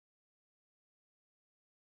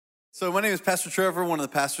So my name is Pastor Trevor, one of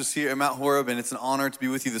the pastors here at Mount Horeb, and it's an honor to be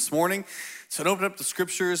with you this morning. So to open up the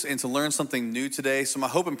scriptures and to learn something new today. So my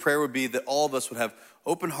hope and prayer would be that all of us would have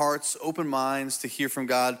open hearts, open minds to hear from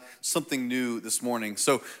God something new this morning.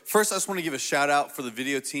 So first, I just want to give a shout out for the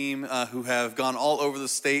video team who have gone all over the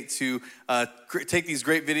state to take these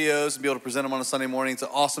great videos and be able to present them on a Sunday morning. It's an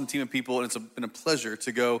awesome team of people, and it's been a pleasure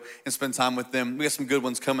to go and spend time with them. We got some good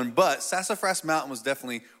ones coming, but Sassafras Mountain was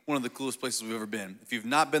definitely one of the coolest places we've ever been. If you've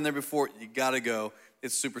not been there before, you gotta go.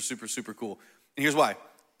 It's super, super, super cool. And here's why.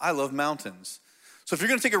 I love mountains. So if you're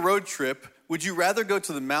gonna take a road trip, would you rather go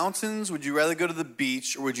to the mountains, would you rather go to the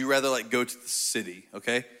beach, or would you rather go to the city,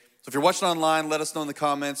 okay? So if you're watching online, let us know in the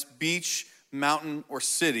comments, beach, mountain, or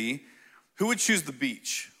city. Who would choose the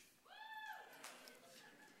beach?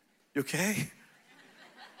 You okay?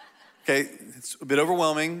 Okay, it's a bit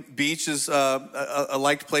overwhelming. Beach is a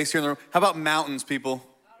liked place here in the room. How about mountains, people?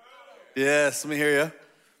 Yes, let me hear you.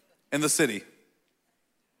 And the city.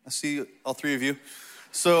 I see all three of you.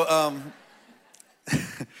 So,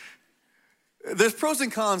 there's pros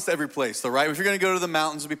and cons to every place, though, right? If you're going to go to the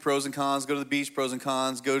mountains, there'll be pros and cons. Go to the beach, pros and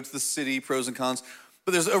cons. Go to the city, pros and cons.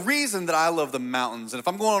 But there's a reason that I love the mountains. And if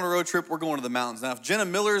I'm going on a road trip, we're going to the mountains. Now, if Jenna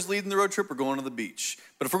Miller is leading the road trip, we're going to the beach.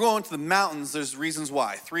 But if we're going to the mountains, there's reasons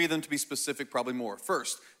why. 3 of them to be specific, probably more.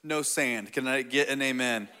 First, no sand. Can I get an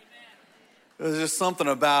amen? There's just something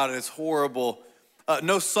about it. It's horrible.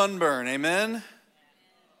 No sunburn. Amen?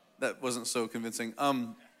 That wasn't so convincing.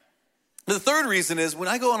 The third reason is when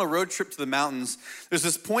I go on a road trip to the mountains, there's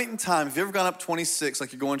this point in time, if you've ever gone up 26,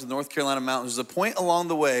 like you're going to the North Carolina mountains, there's a point along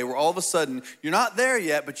the way where all of a sudden, you're not there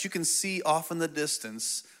yet, but you can see off in the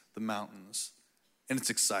distance the mountains. And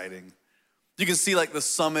it's exciting. You can see the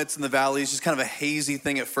summits and the valleys, just kind of a hazy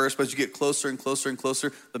thing at first, but as you get closer and closer and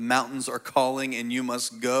closer, the mountains are calling and you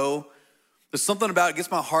must go. There's something about it,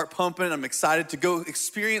 gets my heart pumping. I'm excited to go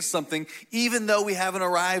experience something, even though we haven't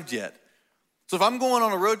arrived yet. So if I'm going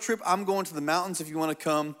on a road trip, I'm going to the mountains. If you want to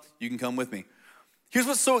come, you can come with me. Here's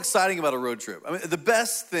what's so exciting about a road trip. I mean, the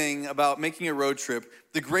best thing about making a road trip,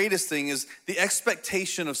 the greatest thing is the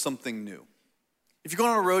expectation of something new. If you're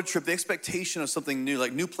going on a road trip, the expectation of something new,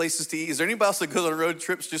 like new places to eat. Is there anybody else that goes on road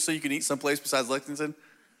trips just so you can eat someplace besides Lexington?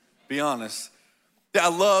 Be honest. Yeah, I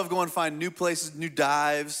love going to find new places, new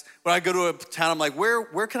dives. When I go to a town, I'm like,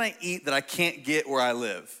 where can I eat that I can't get where I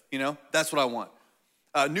live? You know, that's what I want.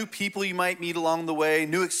 New people you might meet along the way,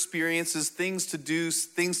 new experiences, things to do,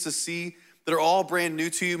 things to see that are all brand new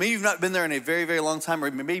to you. Maybe you've not been there in a very, very long time,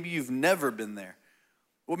 or maybe you've never been there.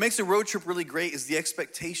 What makes a road trip really great is the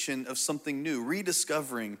expectation of something new,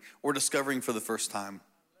 rediscovering or discovering for the first time.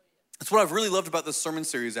 That's what I've really loved about this sermon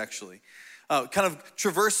series, actually. Kind of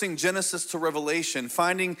traversing Genesis to Revelation,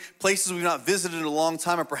 finding places we've not visited in a long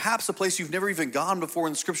time, or perhaps a place you've never even gone before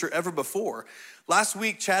in Scripture ever before. Last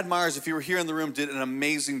week, Chad Myers, if you were here in the room, did an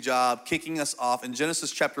amazing job kicking us off in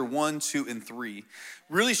Genesis chapter 1, 2, and 3,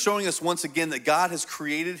 really showing us once again that God has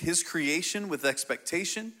created his creation with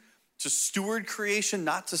expectation, to steward creation,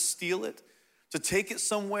 not to steal it, to take it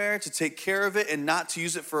somewhere, to take care of it, and not to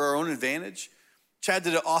use it for our own advantage. Chad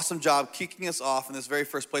did an awesome job kicking us off in this very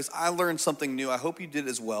first place. I learned something new. I hope you did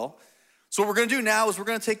as well. So what we're going to do now is we're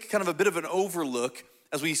going to take kind of a bit of an overlook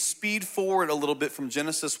as we speed forward a little bit from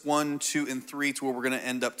Genesis 1, 2, and 3 to where we're going to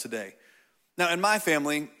end up today. Now, in my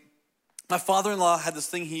family, my father-in-law had this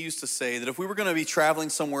thing he used to say that if we were going to be traveling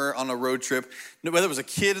somewhere on a road trip, whether it was a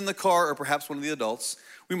kid in the car or perhaps one of the adults,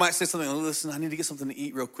 we might say something like, listen, I need to get something to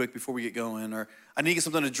eat real quick before we get going, or I need to get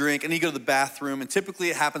something to drink, I need to go to the bathroom, and typically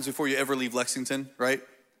it happens before you ever leave Lexington, right?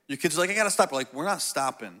 Your kids are like, I gotta stop. We're like, we're not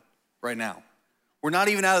stopping right now. We're not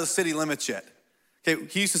even out of the city limits yet. Okay,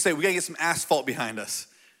 he used to say, we gotta get some asphalt behind us.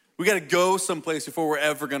 We gotta go someplace before we're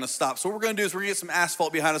ever gonna stop. So what we're gonna do is we're gonna get some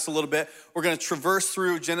asphalt behind us a little bit. We're gonna traverse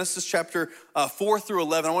through Genesis chapter 4 through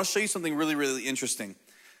 11. I wanna show you something really, really interesting.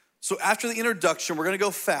 So after the introduction, we're gonna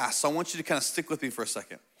go fast, so I want you to kind of stick with me for a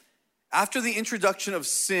second. After the introduction of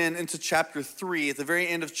sin into chapter 3, at the very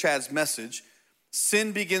end of Chad's message,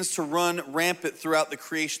 sin begins to run rampant throughout the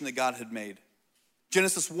creation that God had made.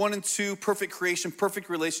 Genesis 1 and 2, perfect creation, perfect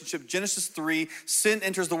relationship. Genesis 3, sin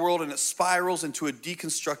enters the world and it spirals into a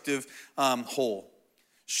deconstructive hole.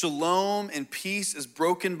 Shalom and peace is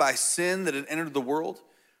broken by sin that had entered the world.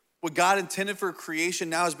 What God intended for creation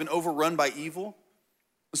now has been overrun by evil.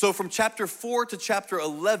 So from chapter 4 to chapter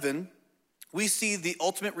 11, we see the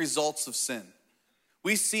ultimate results of sin.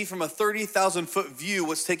 We see from a 30,000-foot view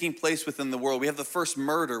what's taking place within the world. We have the first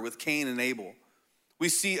murder with Cain and Abel. We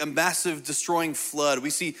see a massive destroying flood. We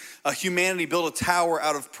see humanity build a tower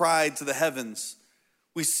out of pride to the heavens.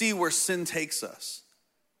 We see where sin takes us.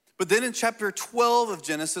 But then in chapter 12 of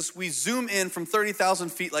Genesis, we zoom in from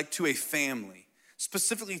 30,000 feet like to a family,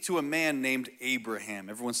 specifically to a man named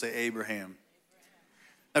Abraham. Everyone say Abraham.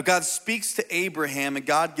 Now God speaks to Abraham and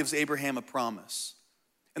God gives Abraham a promise.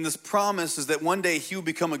 And this promise is that one day he would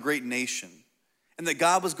become a great nation and that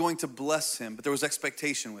God was going to bless him, but there was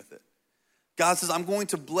expectation with it. God says, I'm going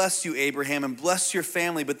to bless you, Abraham, and bless your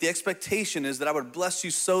family, but the expectation is that I would bless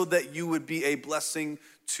you so that you would be a blessing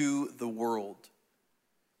to the world.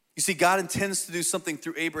 You see, God intends to do something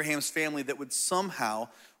through Abraham's family that would somehow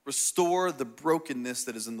restore the brokenness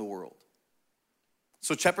that is in the world.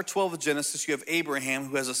 So chapter 12 of Genesis, you have Abraham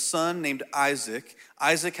who has a son named Isaac.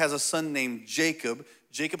 Isaac has a son named Jacob.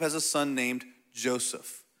 Jacob has a son named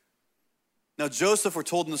Joseph. Now Joseph, we're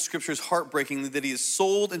told in the scriptures heartbreakingly that he is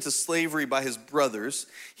sold into slavery by his brothers.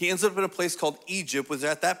 He ends up in a place called Egypt, which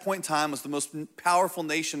at that point in time was the most powerful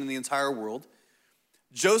nation in the entire world.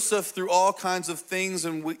 Joseph, through all kinds of things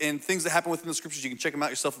and things that happen within the scriptures, you can check them out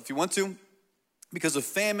yourself if you want to, because of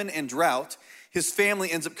famine and drought, his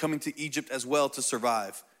family ends up coming to Egypt as well to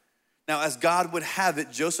survive. Now, as God would have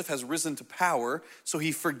it, Joseph has risen to power, so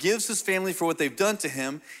he forgives his family for what they've done to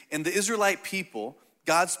him, and the Israelite people,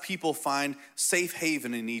 God's people, find safe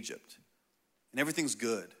haven in Egypt. And everything's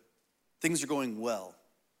good. Things are going well.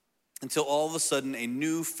 Until all of a sudden, a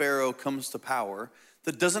new Pharaoh comes to power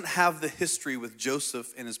that doesn't have the history with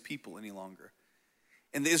Joseph and his people any longer.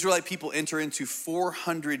 And the Israelite people enter into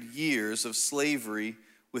 400 years of slavery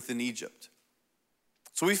within Egypt.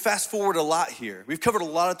 So we fast forward a lot here. We've covered a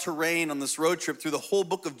lot of terrain on this road trip through the whole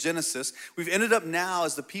book of Genesis. We've ended up now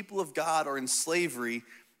as the people of God are in slavery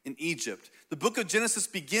in Egypt. The book of Genesis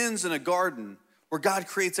begins in a garden where God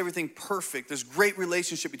creates everything perfect. There's great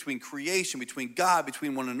relationship between creation, between God,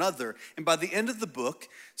 between one another. And by the end of the book,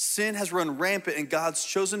 sin has run rampant and God's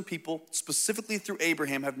chosen people, specifically through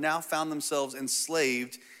Abraham, have now found themselves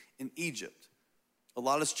enslaved in Egypt. A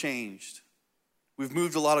lot has changed. We've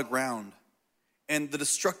moved a lot of ground. And the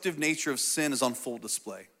destructive nature of sin is on full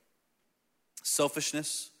display.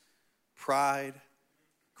 Selfishness, pride,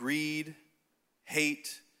 greed,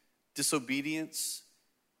 hate, disobedience,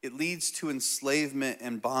 it leads to enslavement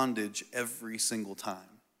and bondage every single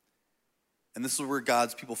time. And this is where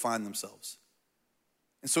God's people find themselves.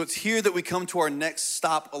 And so it's here that we come to our next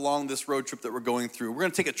stop along this road trip that we're going through. We're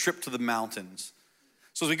going to take a trip to the mountains.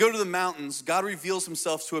 So as we go to the mountains, God reveals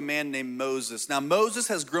himself to a man named Moses. Now Moses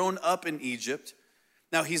has grown up in Egypt.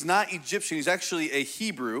 Now he's not Egyptian, he's actually a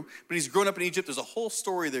Hebrew, but he's grown up in Egypt. There's a whole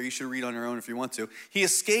story there you should read on your own if you want to. He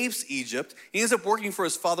escapes Egypt. He ends up working for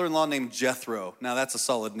his father-in-law named Jethro. Now that's a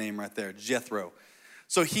solid name right there, Jethro.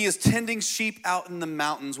 So he is tending sheep out in the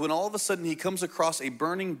mountains when all of a sudden he comes across a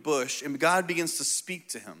burning bush and God begins to speak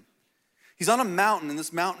to him. He's on a mountain, and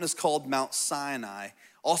this mountain is called Mount Sinai.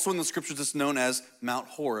 Also in the scriptures it's known as Mount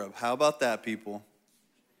Horeb. How about that, people?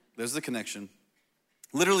 There's the connection.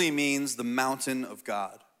 Literally means the mountain of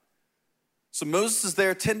God. So Moses is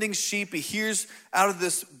there tending sheep. He hears out of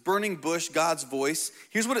this burning bush God's voice.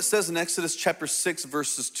 Here's what it says in Exodus chapter 6,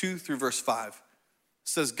 verses 2 through verse 5. It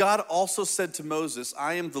says, God also said to Moses,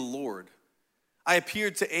 I am the Lord. I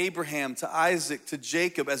appeared to Abraham, to Isaac, to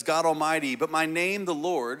Jacob as God Almighty, but my name, the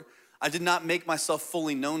Lord, I did not make myself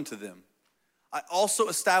fully known to them. I also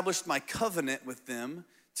established my covenant with them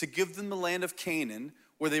to give them the land of Canaan,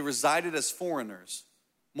 where they resided as foreigners.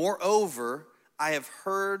 Moreover, I have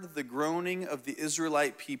heard the groaning of the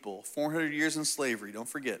Israelite people, 400 years in slavery, don't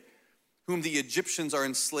forget, whom the Egyptians are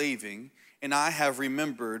enslaving, and I have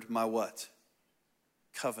remembered my what?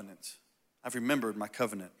 Covenant. I've remembered my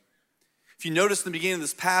covenant. If you notice in the beginning of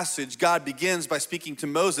this passage, God begins by speaking to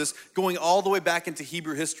Moses, going all the way back into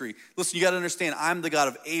Hebrew history. Listen, you got to understand, I'm the God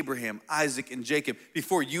of Abraham, Isaac, and Jacob.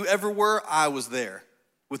 Before you ever were, I was there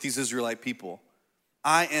with these Israelite people.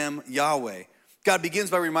 I am Yahweh. God begins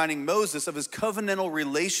by reminding Moses of his covenantal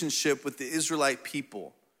relationship with the Israelite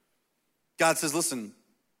people. God says, listen,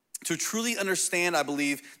 to truly understand, I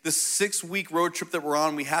believe, this 6-week road trip that we're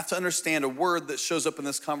on, we have to understand a word that shows up in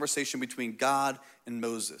this conversation between God and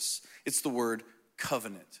Moses. It's the word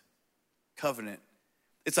covenant. Covenant.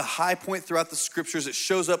 It's a high point throughout the scriptures. It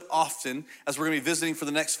shows up often as we're going to be visiting for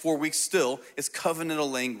the next 4 weeks still. It's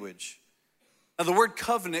covenantal language. Now, the word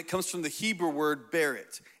covenant comes from the Hebrew word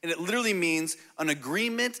berit, and it literally means an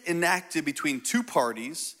agreement enacted between two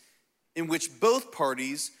parties in which both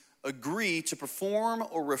parties agree to perform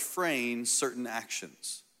or refrain certain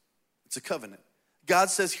actions. It's a covenant. God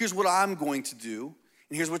says, here's what I'm going to do,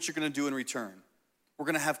 and here's what you're going to do in return. We're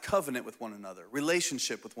going to have covenant with one another,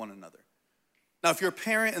 relationship with one another. Now, if you're a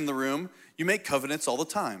parent in the room, you make covenants all the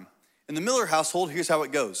time. In the Miller household, here's how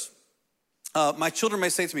it goes. My children may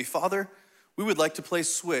say to me, Father, We would like to play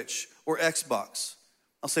Switch or Xbox.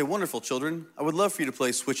 I'll say, wonderful, children. I would love for you to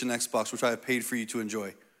play Switch and Xbox, which I have paid for you to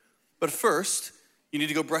enjoy. But first, you need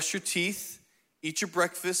to go brush your teeth, eat your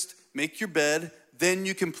breakfast, make your bed, then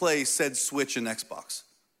you can play said Switch and Xbox.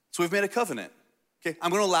 So we've made a covenant. Okay,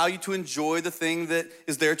 I'm going to allow you to enjoy the thing that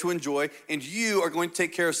is there to enjoy, and you are going to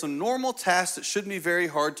take care of some normal tasks that shouldn't be very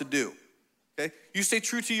hard to do. Okay, you stay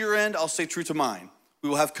true to your end, I'll stay true to mine. We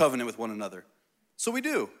will have covenant with one another. So we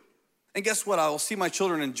do. And guess what? I will see my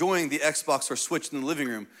children enjoying the Xbox or Switch in the living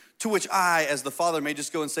room, to which I, as the father, may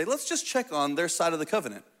just go and say, let's just check on their side of the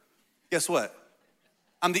covenant. Guess what?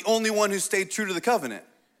 I'm the only one who stayed true to the covenant.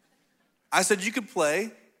 I said you could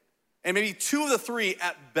play, and maybe 2 of the 3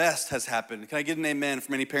 at best has happened. Can I get an amen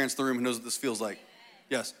from any parents in the room who knows what this feels like?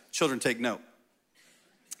 Yes, children take note.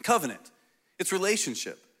 Covenant, it's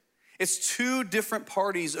relationship. It's 2 different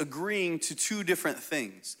parties agreeing to 2 different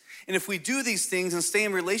things. And if we do these things and stay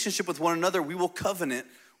in relationship with one another, we will covenant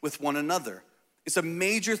with one another. It's a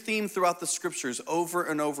major theme throughout the scriptures over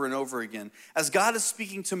and over and over again. As God is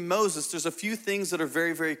speaking to Moses, there's a few things that are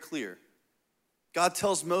very, very clear. God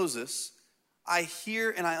tells Moses, I hear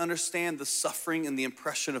and I understand the suffering and the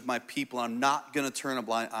oppression of my people. I'm not going to turn a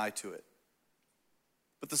blind eye to it.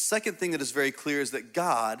 But the second thing that is very clear is that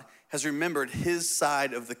God has remembered his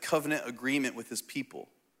side of the covenant agreement with his people.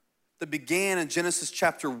 That began in Genesis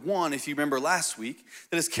chapter 1, if you remember last week,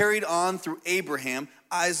 that is carried on through Abraham,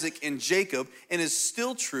 Isaac, and Jacob, and is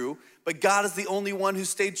still true, but God is the only one who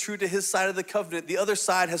stayed true to his side of the covenant. The other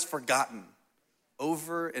side has forgotten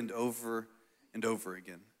over and over and over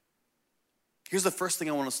again. Here's the first thing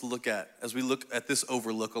I want us to look at as we look at this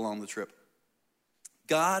overlook along the trip.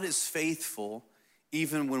 God is faithful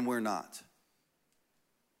even when we're not.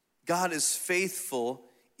 God is faithful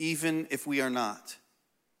even if we are not.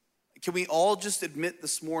 Can we all just admit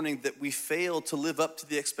this morning that we fail to live up to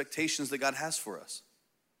the expectations that God has for us?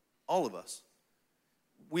 All of us.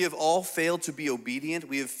 We have all failed to be obedient.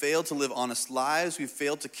 We have failed to live honest lives. We've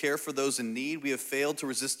failed to care for those in need. We have failed to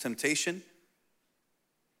resist temptation.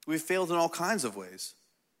 We've failed in all kinds of ways.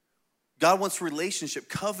 God wants relationship,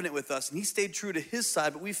 covenant with us, and he stayed true to his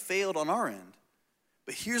side, but we failed on our end.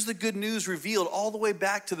 But here's the good news revealed all the way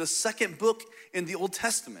back to the second book in the Old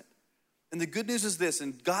Testament. And the good news is this,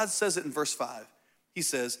 and God says it in verse 5. He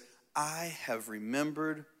says, I have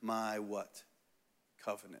remembered my what?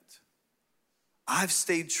 Covenant. I've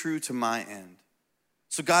stayed true to my end.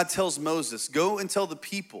 So God tells Moses, go and tell the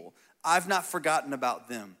people, I've not forgotten about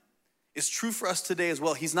them. It's true for us today as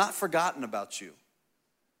well. He's not forgotten about you.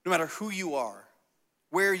 No matter who you are,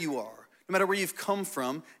 where you are, no matter where you've come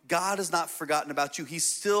from, God has not forgotten about you. He's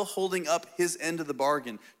still holding up his end of the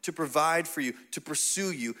bargain to provide for you, to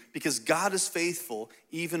pursue you, because God is faithful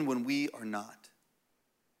even when we are not.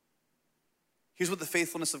 Here's what the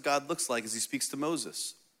faithfulness of God looks like as he speaks to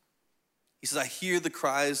Moses. He says, I hear the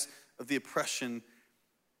cries of the oppression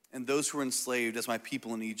and those who are enslaved as my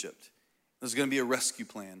people in Egypt. There's going to be a rescue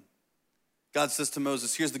plan. God says to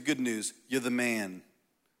Moses, here's the good news. You're the man.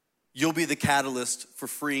 You'll be the catalyst for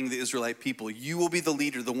freeing the Israelite people. You will be the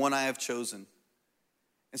leader, the one I have chosen.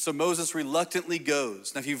 And so Moses reluctantly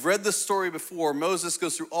goes. Now, if you've read this story before, Moses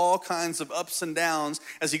goes through all kinds of ups and downs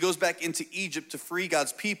as he goes back into Egypt to free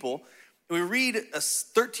God's people. And we read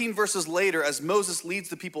 13 verses later as Moses leads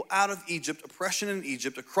the people out of Egypt, oppression in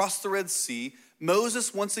Egypt, across the Red Sea.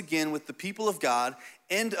 Moses, once again, with the people of God,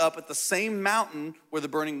 end up at the same mountain where the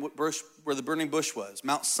burning bush was,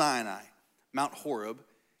 Mount Sinai, Mount Horeb.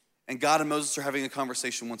 And God and Moses are having a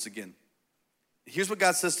conversation once again. Here's what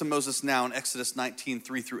God says to Moses now in Exodus 19,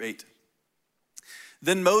 3-8.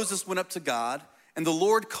 Then Moses went up to God, and the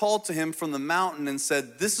Lord called to him from the mountain and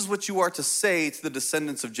said, this is what you are to say to the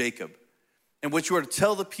descendants of Jacob, and what you are to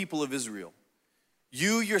tell the people of Israel.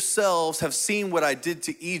 You yourselves have seen what I did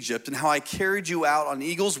to Egypt and how I carried you out on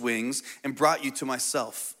eagle's wings and brought you to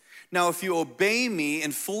myself. Now, if you obey me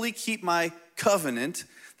and fully keep my covenant,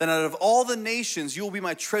 then out of all the nations, you will be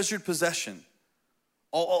my treasured possession.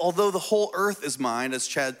 Although the whole earth is mine, as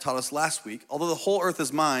Chad taught us last week, although the whole earth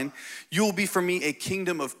is mine, you will be for me a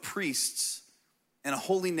kingdom of priests and a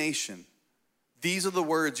holy nation. These are the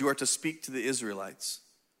words you are to speak to the Israelites.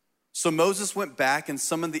 So Moses went back and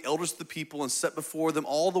summoned the elders of the people and set before them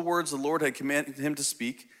all the words the Lord had commanded him to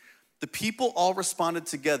speak. The people all responded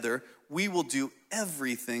together, we will do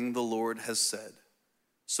everything the Lord has said.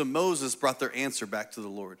 So Moses brought their answer back to the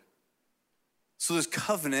Lord. So this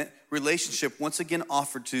covenant relationship once again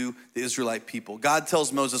offered to the Israelite people. God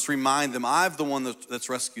tells Moses, remind them, I'm the one that's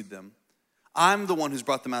rescued them. I'm the one who's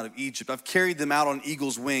brought them out of Egypt. I've carried them out on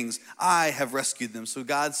eagle's wings. I have rescued them. So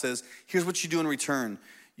God says, here's what you do in return.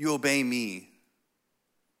 You obey me.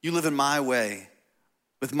 You live in my way,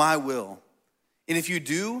 with my will. And if you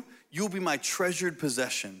do, you'll be my treasured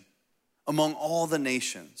possession among all the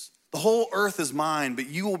nations. The whole earth is mine, but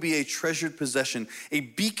you will be a treasured possession, a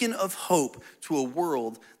beacon of hope to a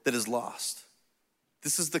world that is lost.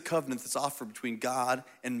 This is the covenant that's offered between God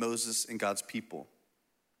and Moses and God's people.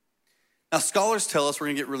 Now, scholars tell us, we're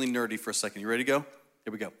gonna get really nerdy for a second. You ready to go?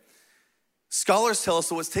 Here we go. Scholars tell us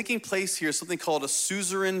that what's taking place here is something called a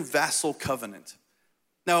suzerain vassal covenant.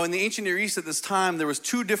 Now, in the ancient Near East at this time, there was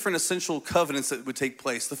two different essential covenants that would take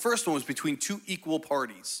place. The first one was between two equal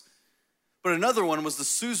parties. But another one was the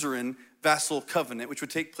suzerain vassal covenant, which would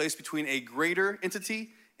take place between a greater entity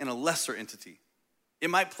and a lesser entity. It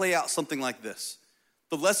might play out something like this.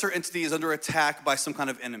 The lesser entity is under attack by some kind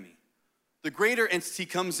of enemy. The greater entity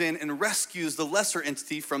comes in and rescues the lesser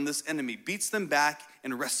entity from this enemy, beats them back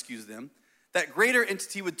and rescues them. That greater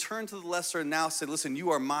entity would turn to the lesser and now say, listen, you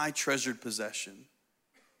are my treasured possession.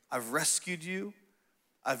 I've rescued you.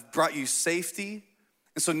 I've brought you safety.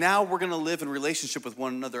 And so now we're gonna live in relationship with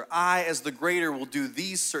one another. I, as the greater, will do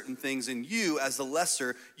these certain things, and you, as the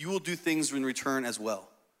lesser, you will do things in return as well.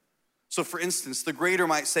 So for instance, the greater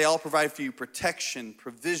might say, I'll provide for you protection,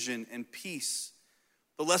 provision, and peace.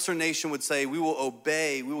 The lesser nation would say, we will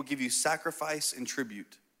obey, we will give you sacrifice and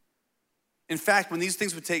tribute. In fact, when these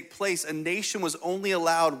things would take place, a nation was only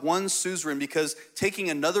allowed one suzerain because taking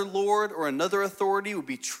another lord or another authority would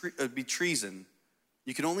be treason.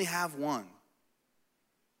 You can only have one.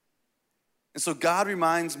 And so God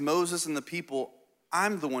reminds Moses and the people,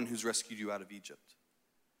 I'm the one who's rescued you out of Egypt.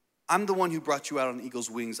 I'm the one who brought you out on eagle's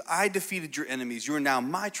wings. I defeated your enemies. You are now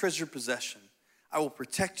my treasured possession. I will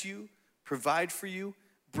protect you, provide for you,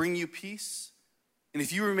 bring you peace. And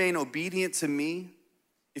if you remain obedient to me,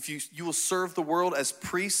 if you will serve the world as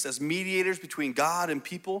priests, as mediators between God and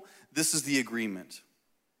people, this is the agreement.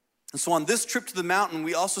 And so on this trip to the mountain,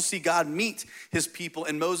 we also see God meet his people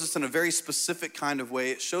and Moses in a very specific kind of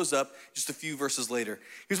way. It shows up just a few verses later.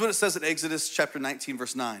 Here's what it says in Exodus chapter 19,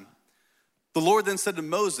 verse 9. The Lord then said to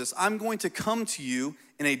Moses, I'm going to come to you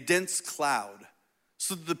in a dense cloud,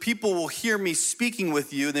 so that the people will hear me speaking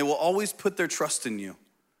with you, and they will always put their trust in you.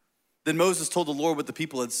 Then Moses told the Lord what the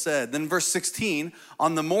people had said. Then verse 16,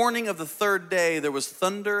 on the morning of the third day, there was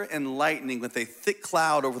thunder and lightning with a thick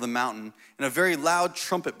cloud over the mountain and a very loud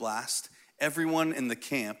trumpet blast. Everyone in the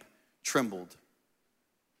camp trembled.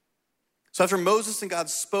 So after Moses and God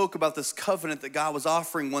spoke about this covenant that God was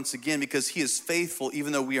offering once again, because he is faithful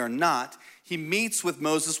even though we are not, he meets with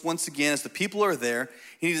Moses once again as the people are there, and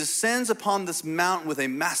he descends upon this mountain with a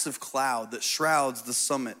massive cloud that shrouds the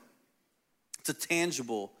summit. It's a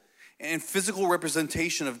tangible and physical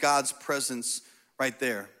representation of God's presence right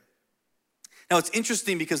there. Now it's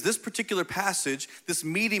interesting because this particular passage, this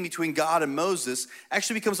meeting between God and Moses,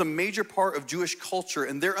 actually becomes a major part of Jewish culture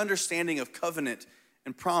and their understanding of covenant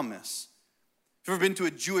and promise. If you've ever been to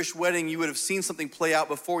a Jewish wedding, you would have seen something play out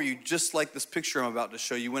before you, just like this picture I'm about to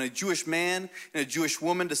show you. When a Jewish man and a Jewish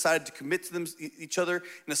woman decided to commit to each other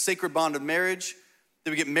in a sacred bond of marriage, they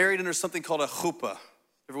would get married under something called a chuppah.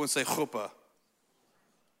 Everyone say chuppah.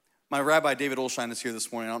 My Rabbi, David Olshine, is here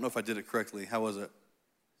this morning. I don't know if I did it correctly. How was it?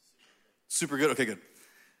 Super good? Okay, good.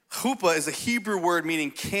 Chuppah is a Hebrew word meaning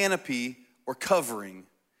canopy or covering.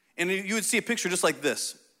 And you would see a picture just like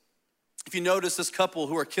this. If you notice this couple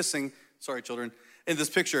who are kissing, sorry children, in this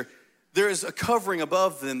picture, there is a covering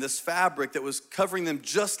above them, this fabric that was covering them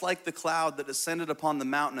just like the cloud that descended upon the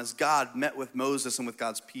mountain as God met with Moses and with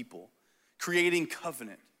God's people, creating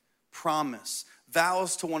covenant, promise,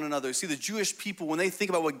 vows to one another. See, the Jewish people, when they think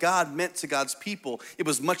about what God meant to God's people, it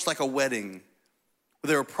was much like a wedding, where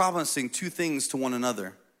they were promising two things to one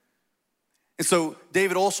another. And so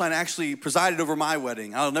David Olshine actually presided over my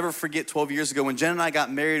wedding. I'll never forget 12 years ago when Jen and I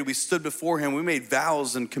got married, we stood before him, we made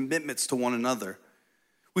vows and commitments to one another.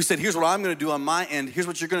 We said, here's what I'm gonna do on my end, here's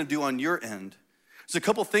what you're gonna do on your end. There's a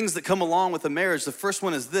couple things that come along with a marriage. The first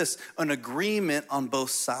one is this, an agreement on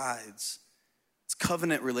both sides. It's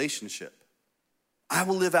covenant relationship. I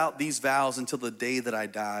will live out these vows until the day that I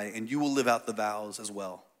die, and you will live out the vows as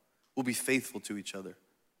well. We'll be faithful to each other.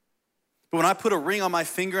 But when I put a ring on my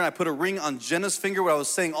finger and I put a ring on Jenna's finger, what I was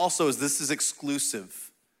saying also is this is exclusive.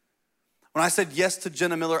 When I said yes to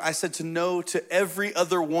Jenna Miller, I said to no to every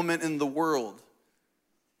other woman in the world.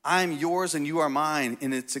 I'm yours and you are mine,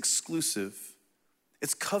 and it's exclusive.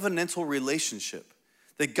 It's covenantal relationship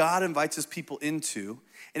that God invites his people into.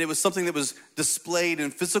 And it was something that was displayed in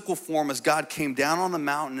physical form as God came down on the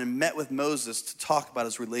mountain and met with Moses to talk about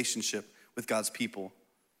his relationship with God's people.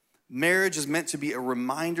 Marriage is meant to be a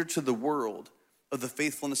reminder to the world of the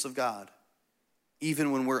faithfulness of God,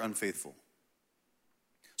 even when we're unfaithful.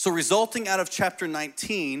 So resulting out of chapter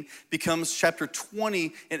 19 becomes chapter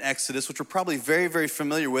 20 in Exodus, which we're probably very, very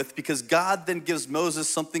familiar with, because God then gives Moses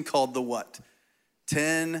something called the what?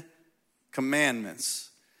 10 Commandments.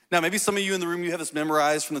 Now, maybe some of you in the room, you have this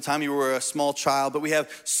memorized from the time you were a small child, but we have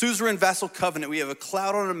suzerain vassal covenant. We have a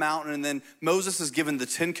cloud on a mountain, and then Moses is given the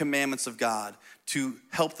 10 Commandments of God to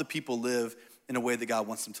help the people live in a way that God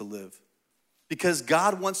wants them to live. Because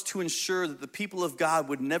God wants to ensure that the people of God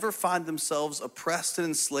would never find themselves oppressed and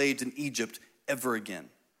enslaved in Egypt ever again.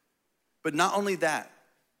 But not only that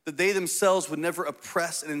they themselves would never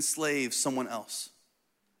oppress and enslave someone else.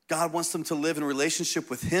 God wants them to live in relationship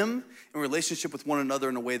with him, in relationship with one another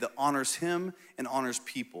in a way that honors him and honors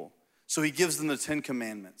people. So he gives them the 10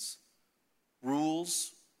 Commandments.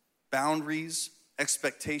 Rules, boundaries,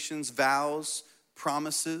 expectations, vows,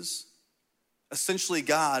 promises. Essentially,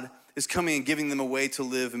 God is coming and giving them a way to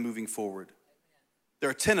live and moving forward. There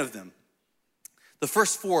are 10 of them. The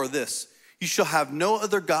first 4 are this: you shall have no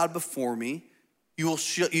other God before me. You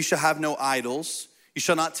shall have no idols. You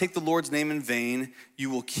shall not take the Lord's name in vain.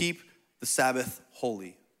 You will keep the Sabbath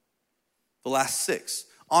holy. The last 6: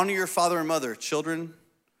 honor your father and mother. Children,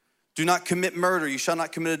 do not commit murder. You shall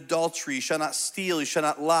not commit adultery. You shall not steal. You shall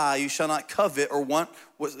not lie. You shall not covet or want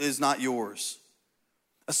what is not yours.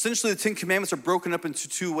 Essentially, the 10 Commandments are broken up into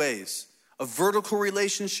 2 ways: a vertical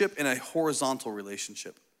relationship and a horizontal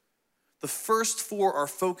relationship. The first 4 are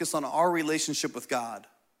focused on our relationship with God,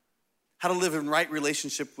 how to live in right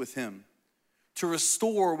relationship with him, to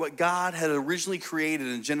restore what God had originally created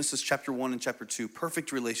in Genesis chapter 1 and chapter 2,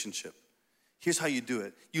 perfect relationship. Here's how you do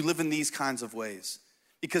it. You live in these kinds of ways.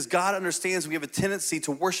 Because God understands we have a tendency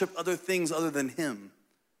to worship other things other than him.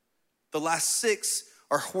 The last 6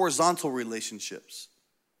 are horizontal relationships,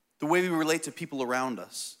 the way we relate to people around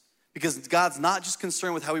us. Because God's not just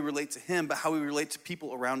concerned with how we relate to him, but how we relate to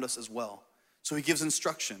people around us as well. So he gives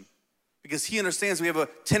instruction. Because he understands we have a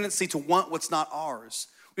tendency to want what's not ours.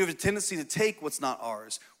 We have a tendency to take what's not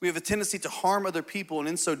ours. We have a tendency to harm other people, and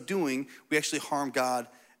in so doing, we actually harm God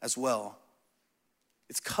as well.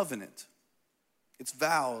 It's covenant. It's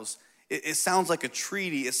vows. It sounds like a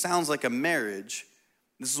treaty. It sounds like a marriage.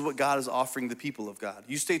 This is what God is offering the people of God.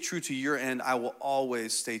 You stay true to your end, I will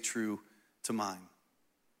always stay true to mine.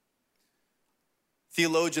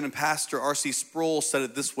 Theologian and pastor R.C. Sproul said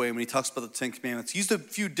it this way when he talks about the 10 Commandments. He used a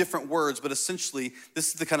few different words, but essentially, this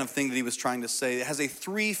is the kind of thing that he was trying to say. It has a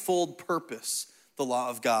threefold purpose, the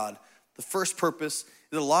law of God. The first purpose,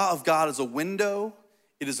 the law of God is a window,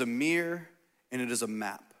 it is a mirror, and it is a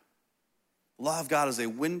map. The law of God is a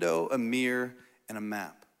window, a mirror, and a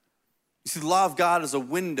map. You see, the law of God is a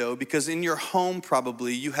window because in your home,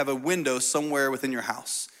 probably, you have a window somewhere within your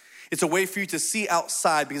house. It's a way for you to see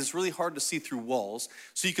outside because it's really hard to see through walls.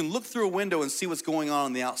 So you can look through a window and see what's going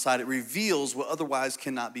on the outside. It reveals what otherwise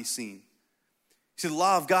cannot be seen. See, the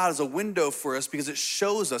law of God is a window for us because it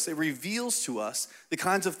shows us, it reveals to us the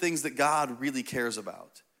kinds of things that God really cares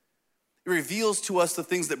about. It reveals to us the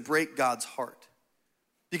things that break God's heart.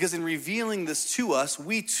 Because in revealing this to us,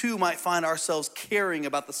 we too might find ourselves caring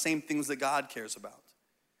about the same things that God cares about.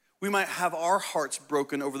 We might have our hearts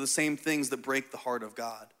broken over the same things that break the heart of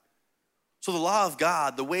God. So the law of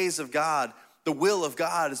God, the ways of God, the will of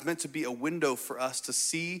God is meant to be a window for us to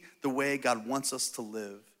see the way God wants us to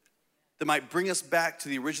live. That might bring us back to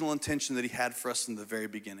the original intention that he had for us in the very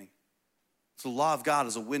beginning. So the law of God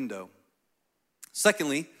is a window.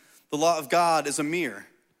 Secondly, the law of God is a mirror.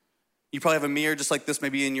 You probably have a mirror just like this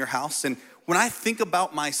maybe in your house. And when I think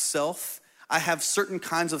about myself, I have certain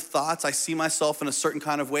kinds of thoughts. I see myself in a certain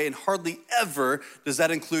kind of way, and hardly ever does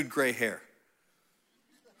that include gray hair.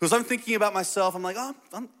 Because I'm thinking about myself, I'm like,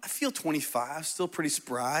 I feel 25, still pretty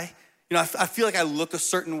spry. You know, I feel like I look a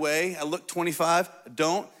certain way. I look 25, I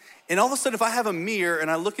don't. And all of a sudden, if I have a mirror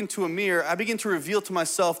and I look into a mirror, I begin to reveal to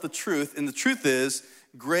myself the truth. And the truth is,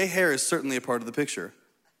 gray hair is certainly a part of the picture.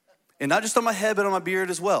 And not just on my head, but on my beard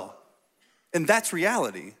as well. And that's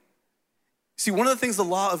reality. See, one of the things the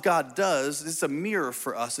law of God does is it's a mirror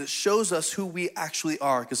for us. It shows us who we actually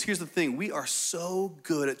are. Because here's the thing, we are so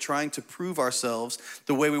good at trying to prove ourselves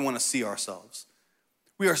the way we want to see ourselves.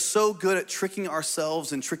 We are so good at tricking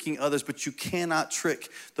ourselves and tricking others, but you cannot trick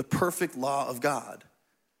the perfect law of God.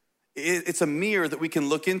 It's a mirror that we can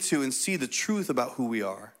look into and see the truth about who we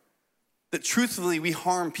are. That truthfully we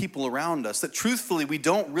harm people around us. That truthfully we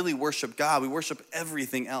don't really worship God. We worship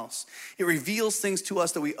everything else. It reveals things to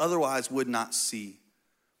us that we otherwise would not see.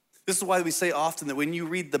 This is why we say often that when you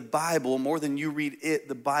read the Bible, more than you read it,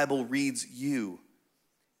 the Bible reads you.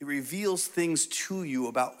 It reveals things to you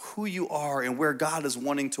about who you are and where God is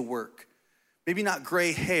wanting to work. Maybe not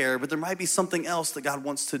gray hair, but there might be something else that God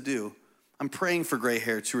wants to do. I'm praying for gray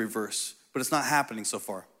hair to reverse, but it's not happening so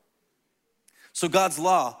far. So God's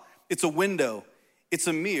law, it's a window, it's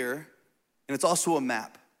a mirror, and it's also a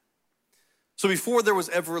map. So before there was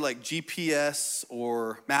ever like GPS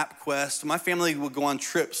or MapQuest, my family would go on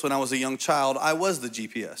trips when I was a young child. I was the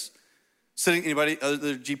GPS. Anybody,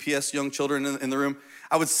 other GPS young children in the room?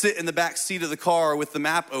 I would sit in the back seat of the car with the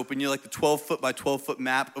map open, like the 12-foot by 12-foot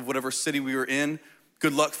map of whatever city we were in.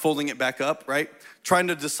 Good luck folding it back up, right? Trying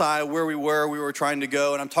to decide where we were trying to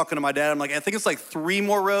go. And I'm talking to my dad. I'm like, I think it's like 3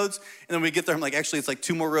 more roads. And then we get there, I'm like, actually, it's like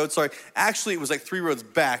 2 more roads. Sorry. Actually, it was like 3 roads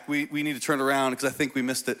back. We need to turn around because I think we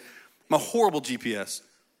missed it. I'm a horrible GPS.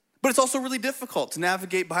 But it's also really difficult to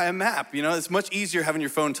navigate by a map. It's much easier having your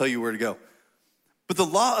phone tell you where to go. But the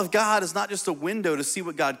law of God is not just a window to see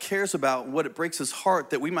what God cares about, what it breaks his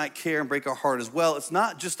heart, that we might care and break our heart as well. It's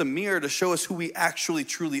not just a mirror to show us who we actually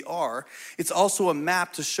truly are. It's also a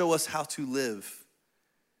map to show us how to live.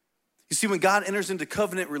 You see, when God enters into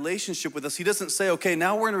covenant relationship with us, he doesn't say, okay,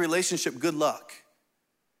 now we're in a relationship, good luck.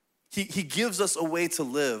 He gives us a way to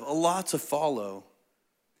live, a law to follow.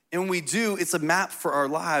 And when we do, it's a map for our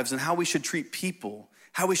lives and how we should treat people,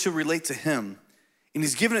 how we should relate to him. And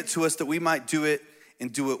he's given it to us that we might do it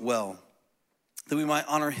and do it well, that we might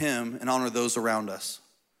honor him and honor those around us.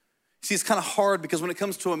 See, it's kind of hard because when it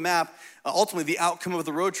comes to a map, ultimately the outcome of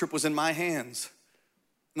the road trip was in my hands.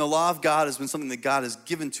 And the law of God has been something that God has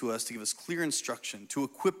given to us to give us clear instruction, to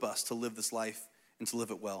equip us to live this life and to live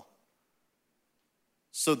it well.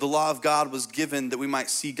 So the law of God was given that we might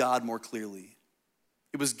see God more clearly.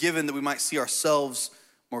 It was given that we might see ourselves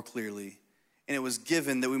more clearly. And it was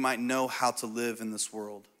given that we might know how to live in this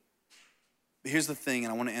world. But here's the thing,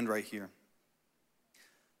 and I want to end right here.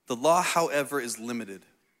 The law, however, is limited.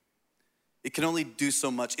 It can only do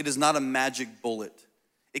so much. It is not a magic bullet.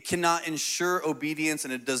 It cannot ensure obedience,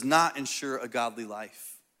 and it does not ensure a godly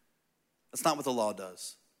life. That's not what the law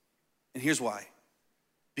does. And here's why.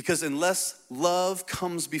 Because unless love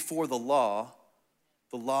comes before the law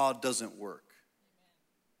doesn't work.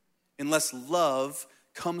 Unless love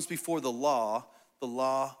comes before the law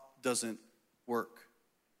doesn't work.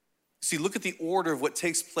 See, look at the order of what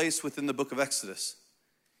takes place within the book of Exodus.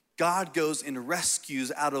 God goes and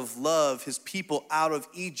rescues out of love his people out of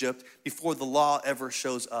Egypt before the law ever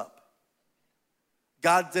shows up.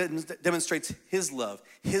 God demonstrates his love,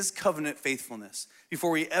 his covenant faithfulness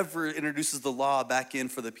before he ever introduces the law back in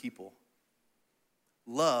for the people.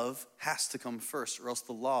 Love has to come first or else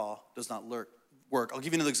the law does not work. I'll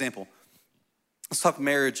give you another example. Let's talk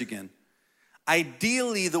marriage again.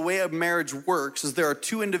 Ideally, the way a marriage works is there are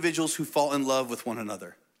 2 individuals who fall in love with one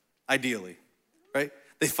another. Ideally, right?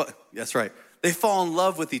 That's right. They fall in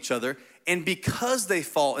love with each other, and because they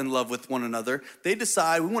fall in love with one another, they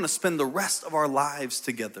decide we want to spend the rest of our lives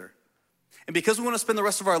together. And because we want to spend the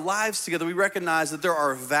rest of our lives together, we recognize that there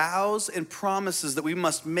are vows and promises that we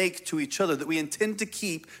must make to each other that we intend to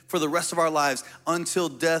keep for the rest of our lives until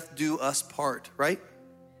death do us part, right?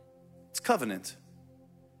 It's covenant.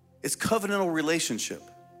 It's covenantal relationship.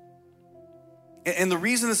 And the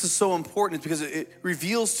reason this is so important is because it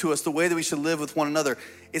reveals to us the way that we should live with one another.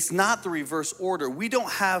 It's not the reverse order. We don't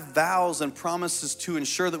have vows and promises to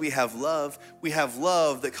ensure that we have love. We have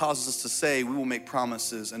love that causes us to say we will make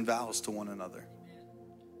promises and vows to one another.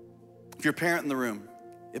 If you're a parent in the room,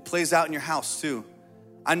 it plays out in your house too.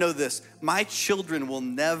 I know this. My children will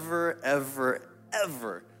never, ever,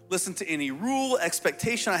 ever listen to any rule,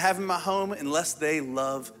 expectation I have in my home unless they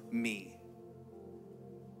love me.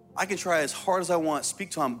 I can try as hard as I want,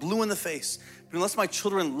 speak till I'm blue in the face, but unless my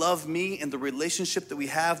children love me and the relationship that we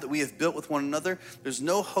have built with one another, there's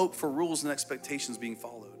no hope for rules and expectations being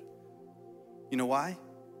followed. You know why?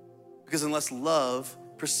 Because unless love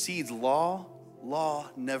precedes law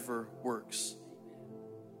never works.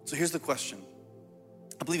 So here's the question.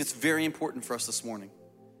 I believe it's very important for us this morning.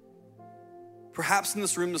 Perhaps in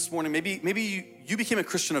this room this morning, maybe you became a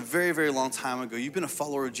Christian a very, very long time ago. You've been a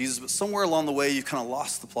follower of Jesus, but somewhere along the way, you've kind of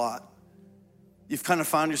lost the plot. You've kind of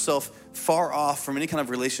found yourself far off from any kind of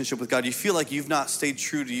relationship with God. You feel like you've not stayed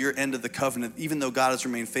true to your end of the covenant, even though God has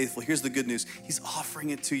remained faithful. Here's the good news. He's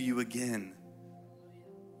offering it to you again,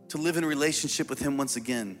 to live in a relationship with him once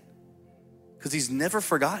again, because he's never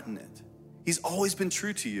forgotten it. He's always been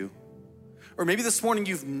true to you. Or maybe this morning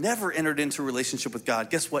you've never entered into a relationship with God.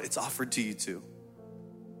 Guess what? It's offered to you too.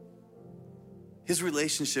 His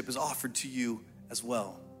relationship is offered to you as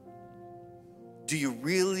well. Do you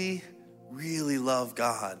really, really love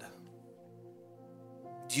God?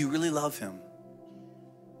 Do you really love him?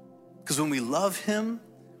 Because when we love him,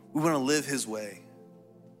 we want to live his way.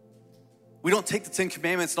 We don't take the 10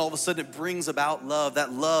 Commandments and all of a sudden it brings about love.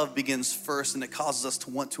 That love begins first and it causes us to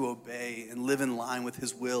want to obey and live in line with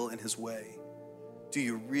his will and his way. Do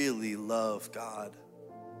you really love God?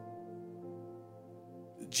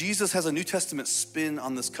 Jesus has a New Testament spin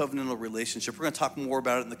on this covenantal relationship. We're going to talk more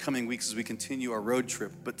about it in the coming weeks as we continue our road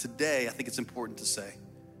trip. But today, I think it's important to say,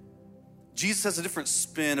 Jesus has a different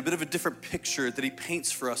spin, a bit of a different picture that he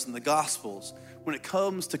paints for us in the Gospels when it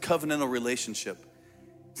comes to covenantal relationship.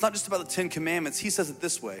 It's not just about the 10 Commandments. He says it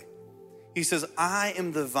this way. He says, I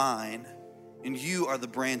am the vine and you are the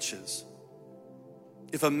branches.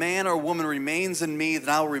 If a man or a woman remains in me, then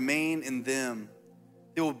I will remain in them.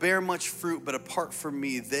 They will bear much fruit, but apart from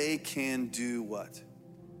me, they can do what?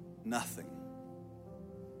 Nothing.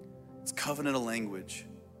 It's covenantal language.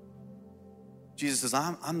 Jesus says,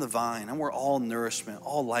 I'm the vine. I'm where all nourishment,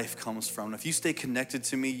 all life comes from. And if you stay connected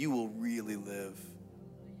to me, you will really live.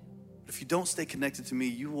 But if you don't stay connected to me,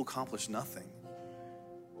 you will accomplish nothing.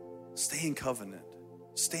 Stay in covenant.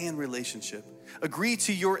 Stay in relationship. Agree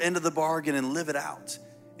to your end of the bargain and live it out.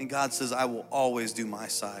 And God says, I will always do my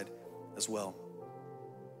side as well.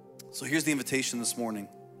 So here's the invitation this morning.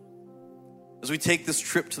 As we take this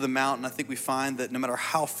trip to the mountain, I think we find that no matter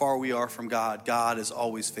how far we are from God, God is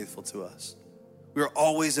always faithful to us. We are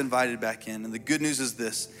always invited back in. And the good news is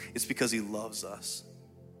this, it's because he loves us.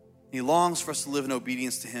 He longs for us to live in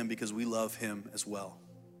obedience to him because we love him as well.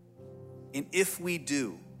 And if we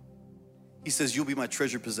do, he says, you'll be my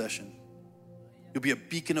treasured possession. You'll be a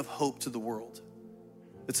beacon of hope to the world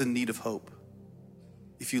that's in need of hope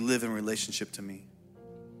if you live in relationship to me.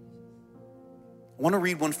 I want to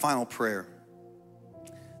read one final prayer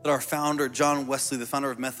that our founder, John Wesley, the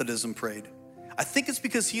founder of Methodism, prayed. I think it's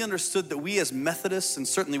because he understood that we as Methodists, and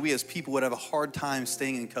certainly we as people, would have a hard time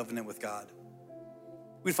staying in covenant with God.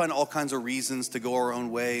 We'd find all kinds of reasons to go our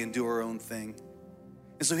own way and do our own thing.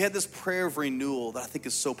 And so he had this prayer of renewal that I think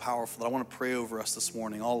is so powerful that I want to pray over us this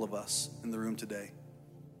morning, all of us in the room today.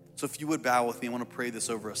 So if you would bow with me, I want to pray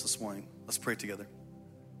this over us this morning. Let's pray together.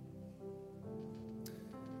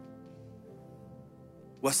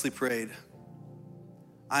 Wesley prayed,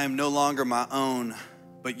 I am no longer my own,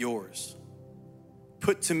 but yours.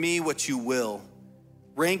 Put to me what you will.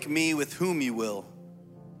 Rank me with whom you will.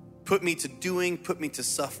 Put me to doing, put me to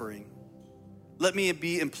suffering. Let me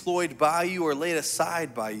be employed by you or laid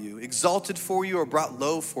aside by you, exalted for you or brought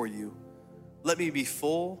low for you. Let me be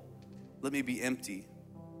full, let me be empty.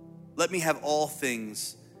 Let me have all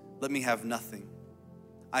things, let me have nothing.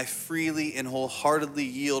 I freely and wholeheartedly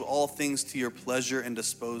yield all things to your pleasure and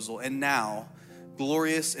disposal. And now,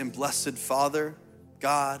 glorious and blessed Father,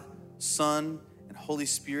 God, Son, and Holy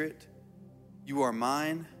Spirit, you are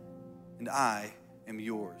mine and I am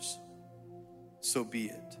yours. So be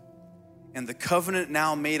it. And the covenant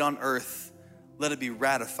now made on earth, let it be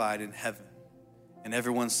ratified in heaven. And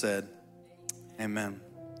everyone said, amen.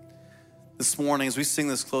 This morning, as we sing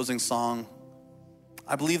this closing song,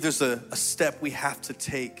 I believe there's a step we have to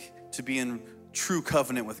take to be in true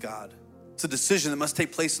covenant with God. It's a decision that must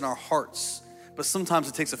take place in our hearts, but sometimes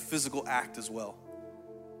it takes a physical act as well.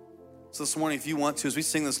 So this morning, if you want to, as we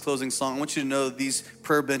sing this closing song, I want you to know that these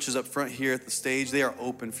prayer benches up front here at the stage, they are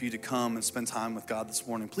open for you to come and spend time with God this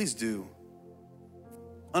morning. Please do.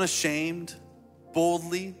 Unashamed,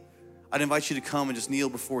 boldly, I'd invite you to come and just kneel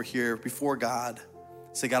before God.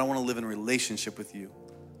 Say, God, I want to live in a relationship with you.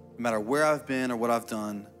 No matter where I've been or what I've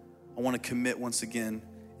done, I want to commit once again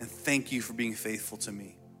and thank you for being faithful to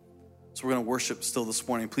me. So we're going to worship still this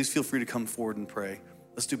morning. Please feel free to come forward and pray.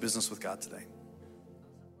 Let's do business with God today.